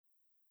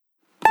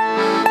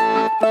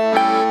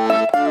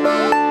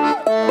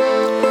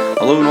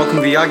Hello and welcome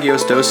to the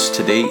Agios Dose.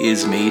 Today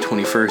is May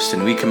 21st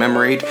and we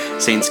commemorate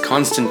Saints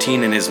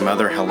Constantine and his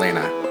mother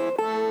Helena.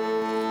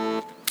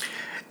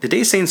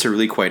 Today's saints are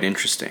really quite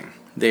interesting.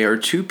 They are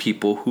two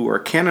people who are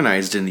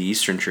canonized in the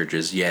Eastern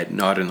churches, yet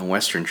not in the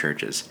Western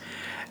churches.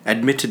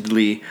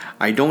 Admittedly,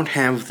 I don't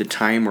have the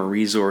time or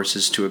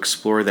resources to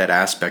explore that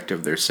aspect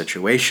of their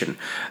situation,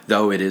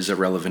 though it is a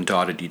relevant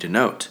oddity to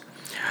note.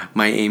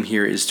 My aim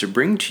here is to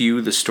bring to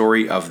you the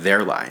story of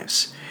their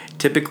lives.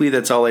 Typically,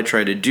 that's all I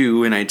try to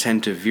do, and I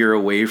tend to veer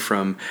away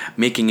from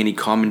making any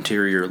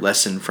commentary or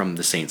lesson from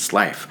the saint's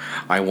life.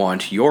 I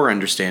want your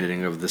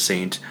understanding of the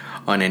saint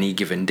on any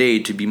given day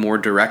to be more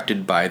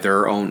directed by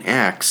their own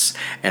acts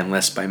and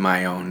less by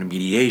my own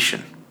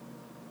mediation.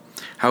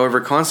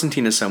 However,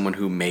 Constantine is someone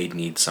who may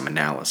need some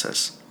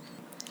analysis.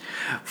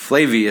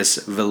 Flavius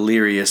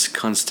Valerius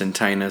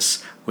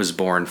Constantinus was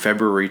born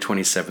February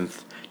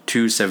 27th,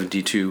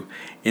 272,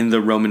 in the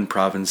Roman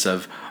province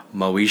of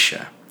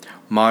Moesia,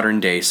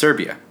 modern-day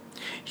Serbia.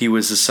 He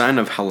was the son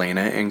of Helena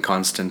and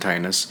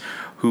Constantinus,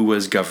 who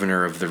was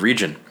governor of the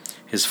region.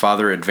 His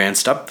father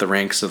advanced up the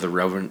ranks of the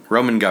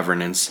Roman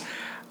governance,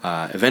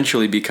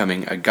 eventually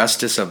becoming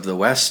Augustus of the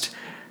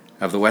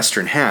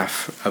western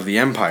half of the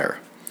empire.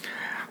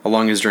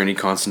 Along his journey,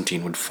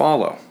 Constantine would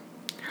follow.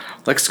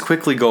 Let's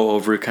quickly go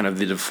over kind of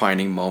the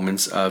defining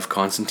moments of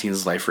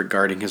Constantine's life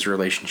regarding his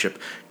relationship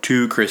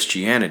to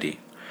Christianity.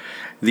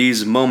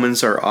 These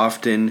moments are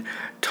often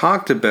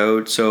talked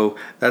about, so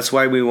that's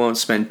why we won't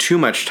spend too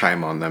much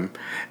time on them.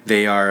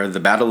 They are the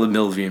Battle of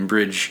Milvian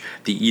Bridge,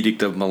 the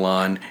Edict of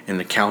Milan, and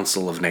the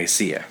Council of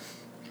Nicaea.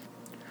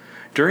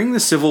 During the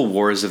civil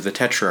wars of the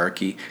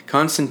Tetrarchy,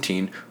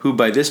 Constantine, who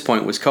by this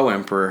point was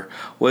co-emperor,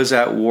 was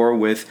at war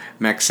with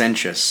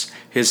Maxentius,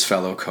 his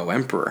fellow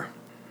co-emperor.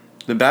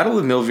 The Battle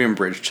of Milvian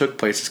Bridge took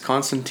place as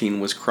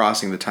Constantine was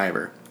crossing the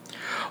Tiber.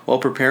 While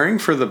preparing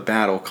for the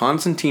battle,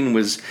 Constantine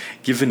was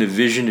given a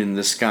vision in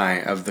the sky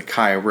of the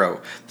Chi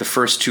Rho, the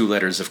first two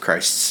letters of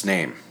Christ's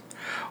name.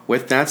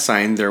 With that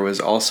sign, there was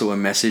also a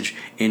message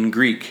in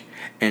Greek,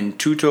 en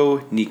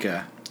tuto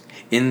nika,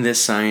 in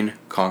this sign,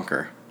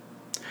 conquer.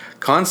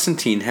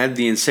 Constantine had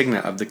the insignia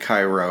of the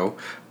Chi Rho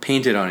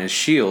painted on his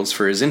shields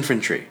for his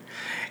infantry.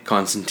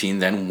 Constantine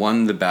then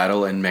won the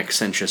battle and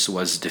Maxentius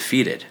was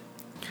defeated.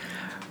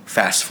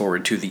 Fast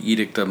forward to the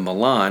Edict of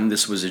Milan.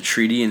 This was a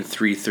treaty in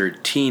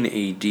 313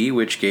 AD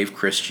which gave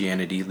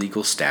Christianity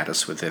legal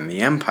status within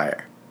the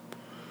empire.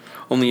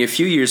 Only a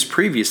few years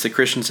previous, the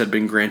Christians had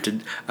been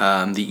granted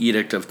the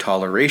Edict of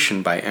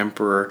Toleration by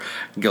Emperor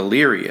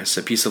Galerius,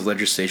 a piece of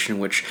legislation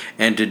which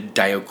ended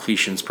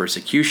Diocletian's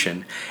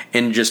persecution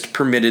and just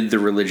permitted the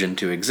religion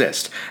to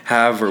exist.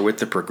 However, with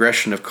the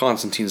progression of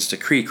Constantine's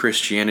decree,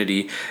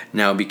 Christianity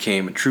now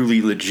became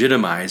truly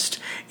legitimized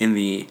in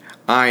the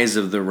eyes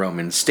of the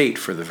Roman state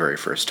for the very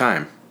first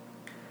time.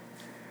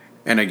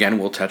 And again,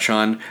 we'll touch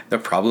on the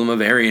problem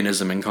of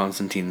Arianism in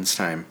Constantine's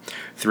time.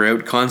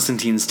 Throughout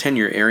Constantine's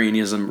tenure,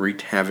 Arianism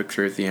wreaked havoc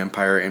throughout the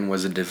empire and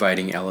was a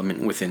dividing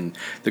element within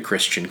the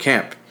Christian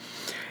camp.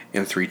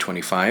 In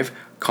 325,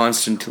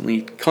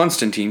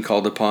 Constantine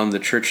called upon the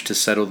church to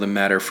settle the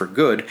matter for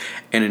good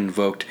and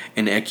invoked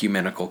an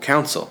ecumenical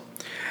council.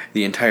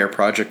 The entire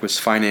project was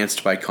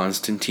financed by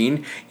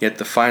Constantine, yet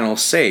the final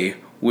say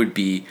would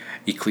be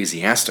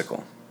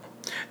ecclesiastical.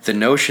 The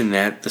notion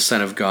that the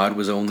Son of God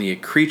was only a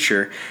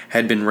creature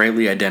had been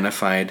rightly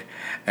identified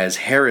as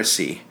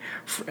heresy,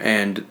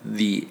 and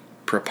the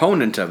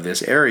proponent of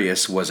this,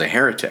 Arius, was a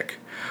heretic.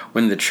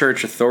 When the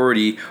church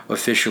authority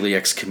officially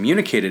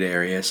excommunicated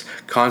Arius,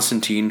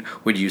 Constantine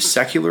would use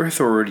secular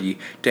authority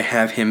to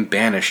have him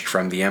banished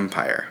from the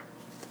empire.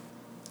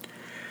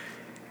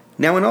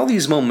 Now, in all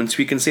these moments,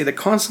 we can say that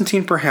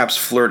Constantine perhaps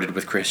flirted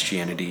with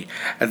Christianity.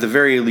 At the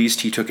very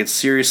least, he took it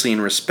seriously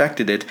and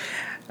respected it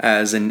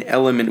as an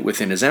element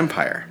within his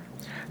empire.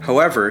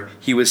 However,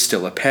 he was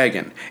still a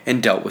pagan,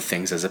 and dealt with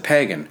things as a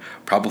pagan.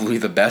 Probably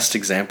the best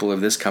example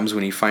of this comes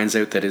when he finds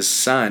out that his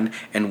son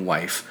and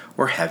wife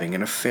were having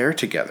an affair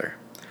together.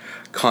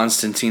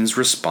 Constantine's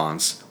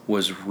response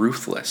was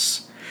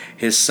ruthless.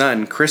 His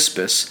son,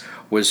 Crispus,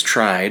 was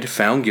tried,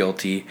 found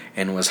guilty,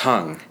 and was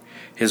hung.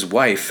 His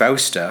wife,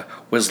 Fausta,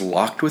 was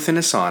locked within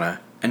a sauna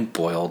and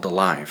boiled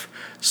alive.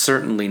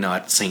 Certainly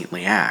not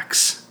saintly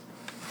acts.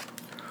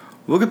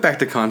 We'll get back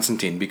to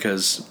Constantine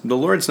because the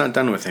Lord's not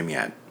done with him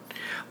yet.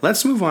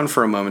 Let's move on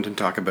for a moment and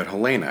talk about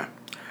Helena.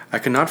 I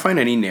could not find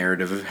any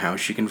narrative of how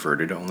she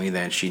converted, only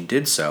that she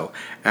did so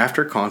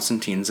after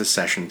Constantine's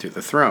accession to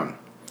the throne.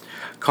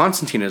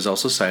 Constantine is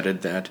also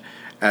cited that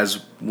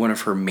as one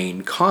of her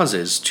main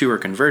causes to her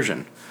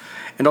conversion.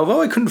 And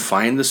although I couldn't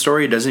find the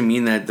story, it doesn't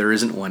mean that there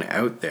isn't one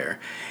out there.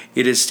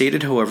 It is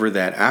stated, however,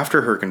 that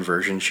after her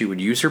conversion, she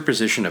would use her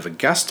position of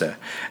Augusta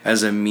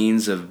as a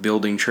means of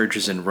building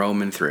churches in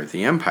Rome and throughout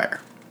the empire.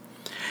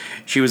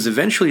 She was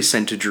eventually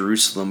sent to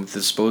Jerusalem with the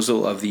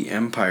disposal of the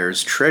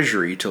empire's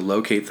treasury to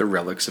locate the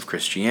relics of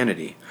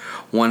Christianity.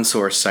 One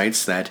source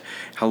cites that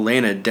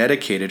Helena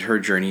dedicated her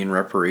journey in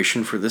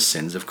reparation for the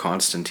sins of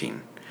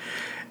Constantine.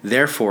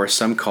 Therefore,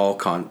 some call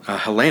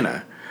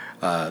Helena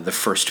the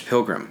first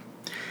pilgrim.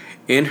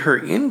 In her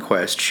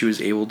inquest, she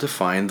was able to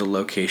find the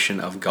location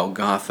of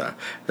Golgotha,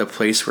 the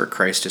place where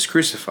Christ is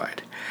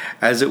crucified.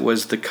 As it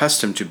was the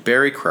custom to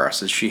bury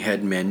crosses, she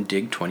had men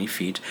dig 20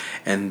 feet,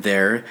 and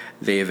there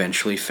they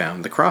eventually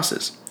found the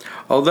crosses.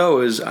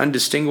 Although it was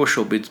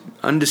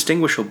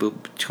undistinguishable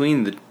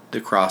between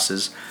the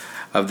crosses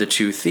of the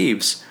two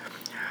thieves,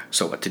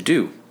 so what to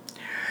do?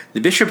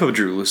 The Bishop of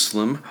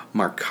Jerusalem,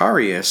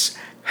 Macarius,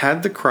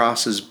 had the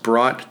crosses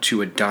brought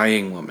to a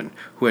dying woman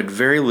who had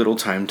very little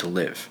time to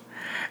live.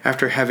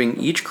 After having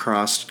each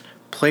cross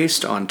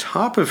placed on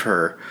top of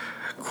her,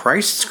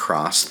 Christ's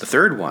cross, the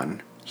third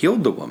one,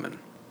 healed the woman.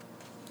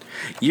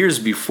 Years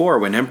before,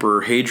 when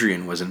Emperor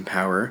Hadrian was in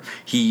power,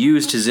 he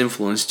used his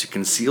influence to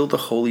conceal the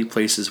holy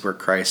places where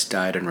Christ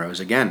died and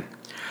rose again.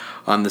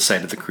 On the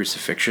site of the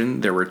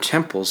crucifixion, there were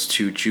temples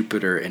to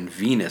Jupiter and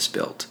Venus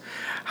built.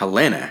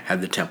 Helena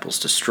had the temples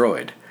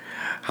destroyed.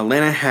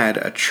 Helena had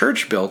a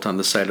church built on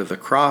the site of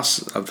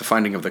the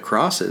finding of the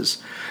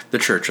crosses, the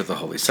Church of the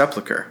Holy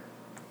Sepulchre.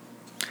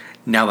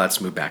 Now let's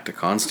move back to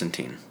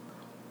Constantine.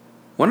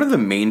 One of the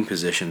main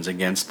positions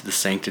against the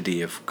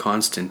sanctity of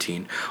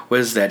Constantine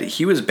was that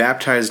he was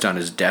baptized on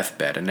his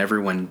deathbed, and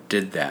everyone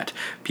did that.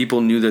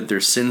 People knew that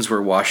their sins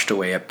were washed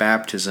away at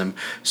baptism,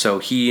 so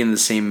he, in the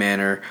same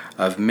manner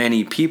of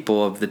many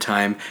people of the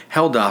time,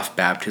 held off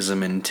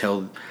baptism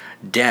until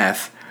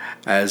death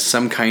as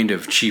some kind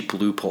of cheap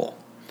loophole.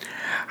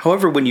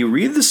 However, when you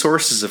read the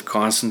sources of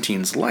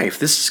Constantine's life,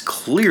 this is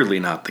clearly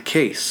not the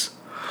case.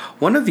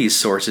 One of these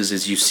sources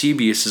is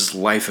Eusebius'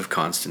 Life of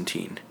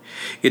Constantine.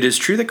 It is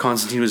true that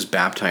Constantine was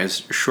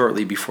baptized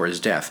shortly before his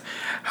death.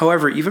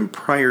 However, even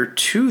prior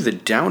to the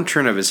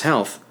downturn of his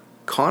health,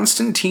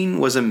 Constantine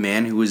was a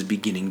man who was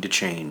beginning to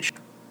change.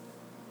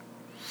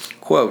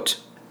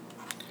 Quote,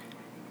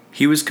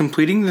 "He was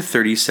completing the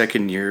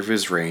 32nd year of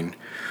his reign,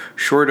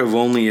 short of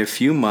only a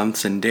few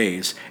months and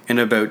days, and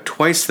about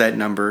twice that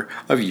number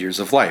of years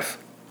of life.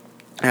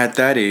 At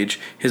that age,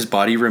 his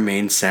body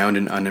remained sound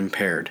and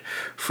unimpaired,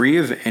 free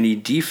of any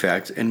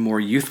defect and more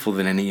youthful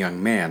than any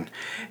young man,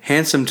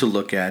 handsome to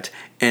look at,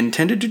 and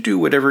tended to do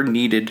whatever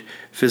needed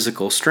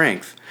physical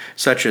strength,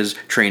 such as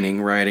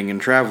training, riding and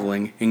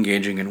traveling,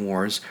 engaging in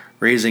wars,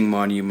 raising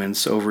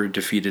monuments over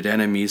defeated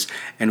enemies,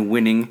 and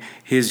winning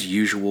his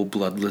usual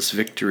bloodless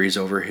victories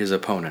over his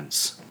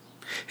opponents.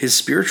 His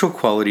spiritual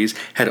qualities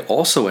had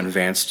also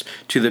advanced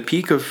to the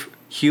peak of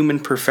human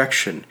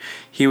perfection.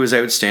 He was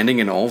outstanding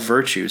in all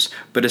virtues,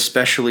 but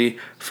especially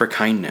for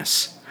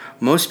kindness.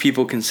 Most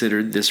people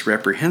considered this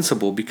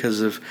reprehensible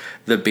because of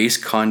the base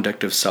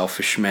conduct of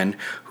selfish men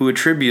who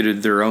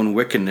attributed their own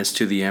wickedness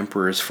to the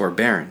emperor's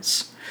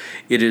forbearance.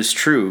 It is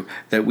true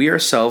that we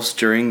ourselves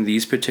during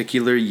these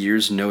particular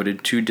years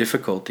noted two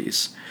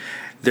difficulties.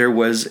 There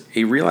was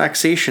a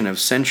relaxation of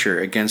censure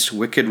against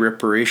wicked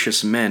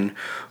rapacious men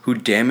who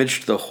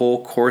damaged the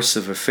whole course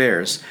of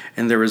affairs,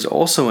 and there was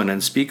also an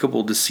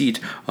unspeakable deceit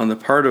on the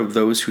part of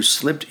those who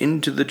slipped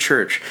into the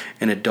church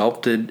and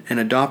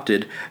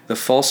adopted the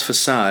false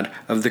facade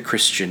of the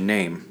Christian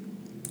name.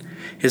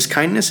 His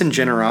kindness and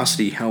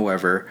generosity,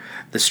 however,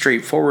 the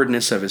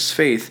straightforwardness of his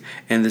faith,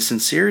 and the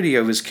sincerity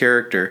of his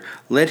character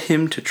led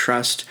him to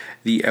trust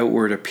the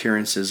outward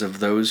appearances of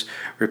those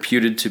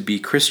reputed to be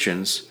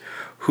Christians,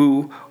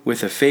 who,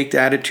 with a faked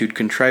attitude,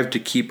 contrived to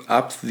keep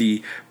up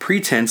the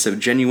pretense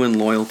of genuine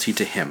loyalty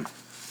to him.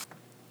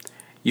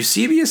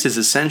 Eusebius is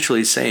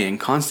essentially saying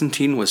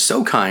Constantine was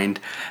so kind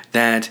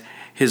that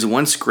his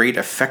once great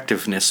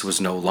effectiveness was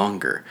no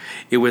longer.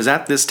 It was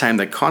at this time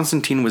that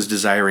Constantine was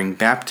desiring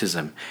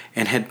baptism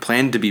and had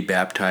planned to be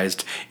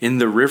baptized in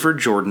the river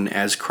Jordan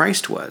as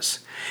Christ was.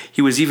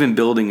 He was even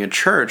building a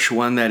church,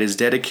 one that is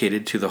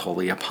dedicated to the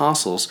holy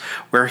apostles,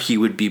 where he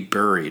would be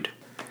buried.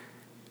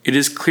 It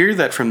is clear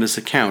that from this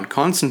account,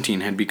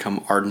 Constantine had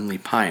become ardently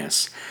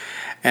pious.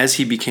 As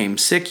he became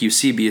sick,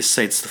 Eusebius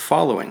cites the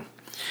following.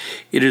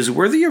 It is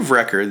worthy of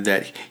record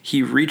that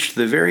he reached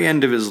the very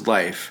end of his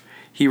life.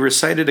 He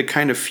recited a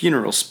kind of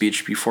funeral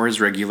speech before his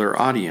regular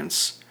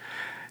audience.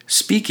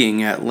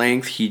 Speaking at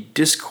length, he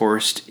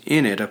discoursed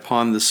in it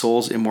upon the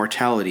soul's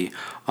immortality,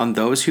 on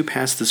those who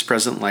pass this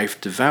present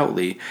life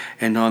devoutly,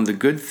 and on the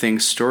good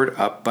things stored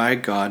up by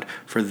God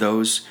for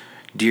those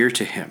dear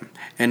to him,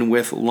 and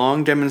with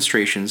long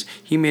demonstrations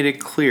he made it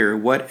clear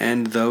what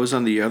end those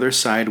on the other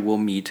side will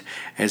meet,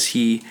 as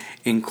he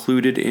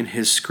included in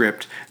his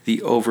script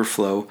the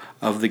overflow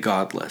of the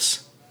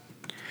godless.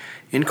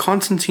 In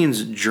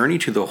Constantine's journey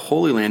to the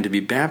Holy Land to be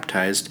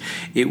baptized,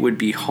 it would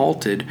be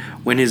halted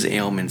when his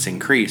ailments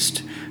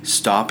increased.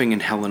 Stopping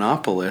in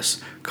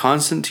Helenopolis,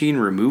 Constantine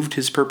removed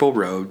his purple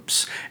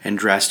robes and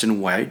dressed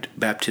in white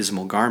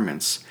baptismal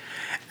garments.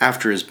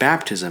 After his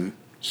baptism,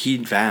 he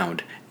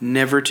vowed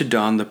never to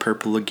don the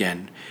purple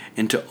again,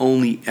 and to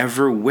only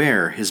ever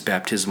wear his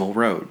baptismal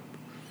robe.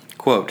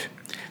 Quote,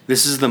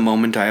 "This is the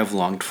moment I have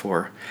longed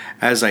for,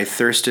 as I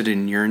thirsted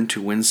and yearned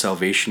to win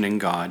salvation in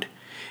God.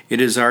 It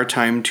is our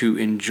time to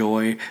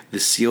enjoy the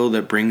seal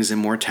that brings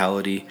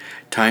immortality,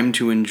 time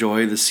to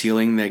enjoy the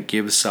sealing that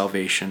gives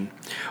salvation,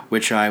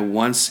 which I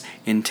once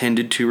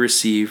intended to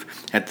receive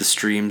at the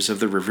streams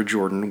of the River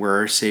Jordan, where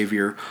our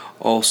Savior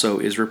also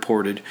is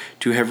reported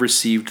to have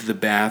received the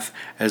bath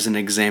as an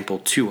example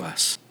to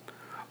us.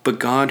 But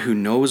God, who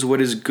knows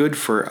what is good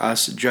for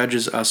us,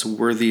 judges us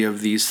worthy of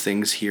these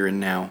things here and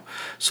now.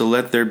 So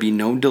let there be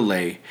no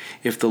delay.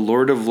 If the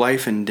Lord of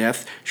life and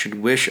death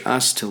should wish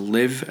us to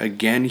live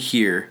again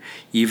here,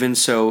 even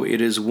so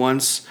it is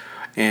once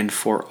and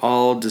for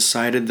all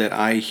decided that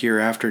I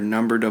hereafter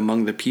numbered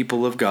among the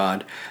people of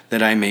God,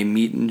 that I may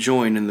meet and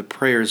join in the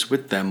prayers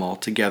with them all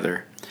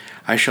together.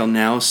 I shall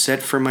now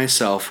set for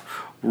myself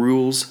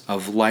rules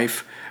of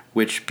life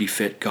which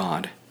befit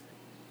God.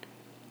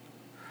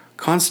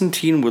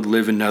 Constantine would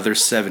live another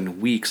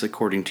 7 weeks,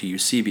 according to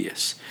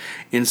Eusebius.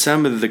 In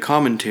some of the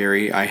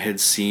commentary I had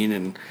seen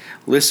and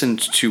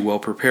listened to while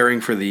preparing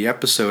for the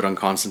episode on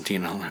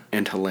Constantine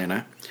and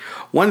Helena,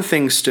 one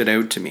thing stood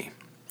out to me.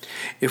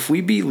 If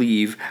we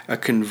believe a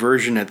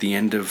conversion at the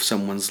end of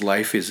someone's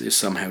life is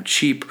somehow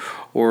cheap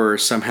or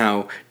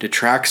somehow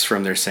detracts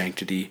from their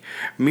sanctity,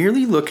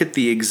 merely look at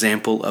the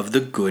example of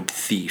the good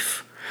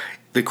thief.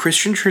 The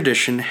Christian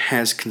tradition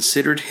has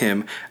considered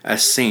him a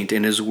saint,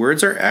 and his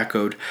words are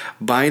echoed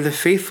by the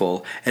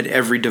faithful at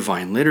every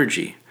divine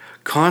liturgy.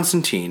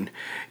 Constantine,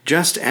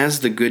 just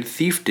as the good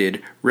thief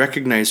did,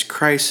 recognized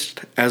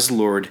Christ as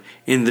Lord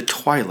in the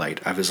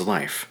twilight of his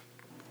life.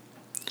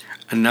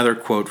 Another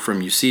quote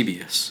from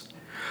Eusebius.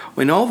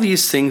 When all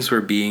these things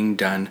were being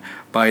done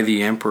by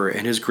the emperor,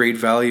 and his great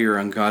valor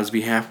on God's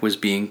behalf was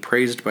being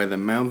praised by the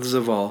mouths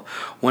of all,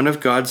 one of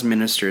God's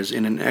ministers,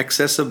 in an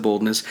excess of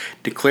boldness,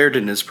 declared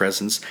in his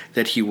presence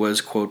that he was,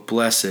 quote,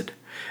 blessed,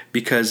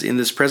 because in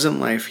this present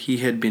life he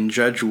had been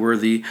judged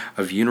worthy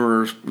of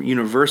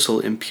universal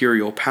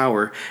imperial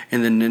power,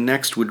 and in the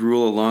next would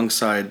rule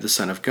alongside the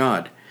Son of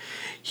God.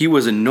 He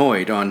was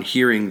annoyed on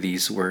hearing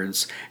these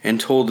words, and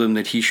told him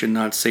that he should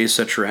not say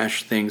such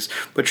rash things,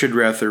 but should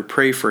rather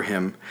pray for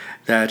him,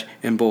 that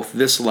in both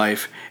this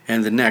life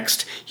and the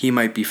next he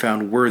might be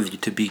found worthy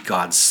to be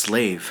God's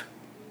slave.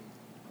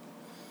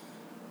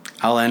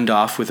 I'll end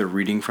off with a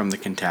reading from the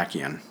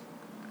Kontakion.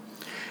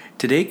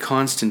 Today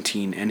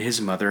Constantine and his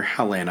mother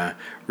Helena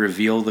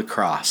reveal the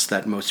cross,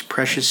 that most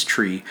precious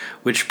tree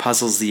which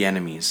puzzles the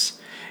enemies.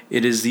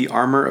 It is the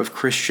armor of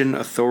Christian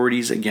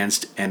authorities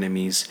against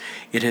enemies.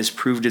 It has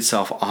proved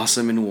itself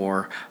awesome in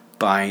war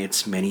by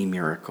its many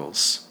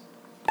miracles.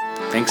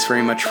 Thanks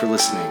very much for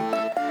listening.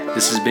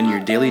 This has been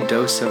your daily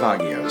dose of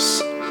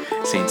Agios.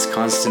 Saints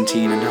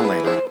Constantine and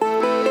Helena,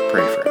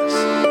 pray for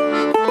us.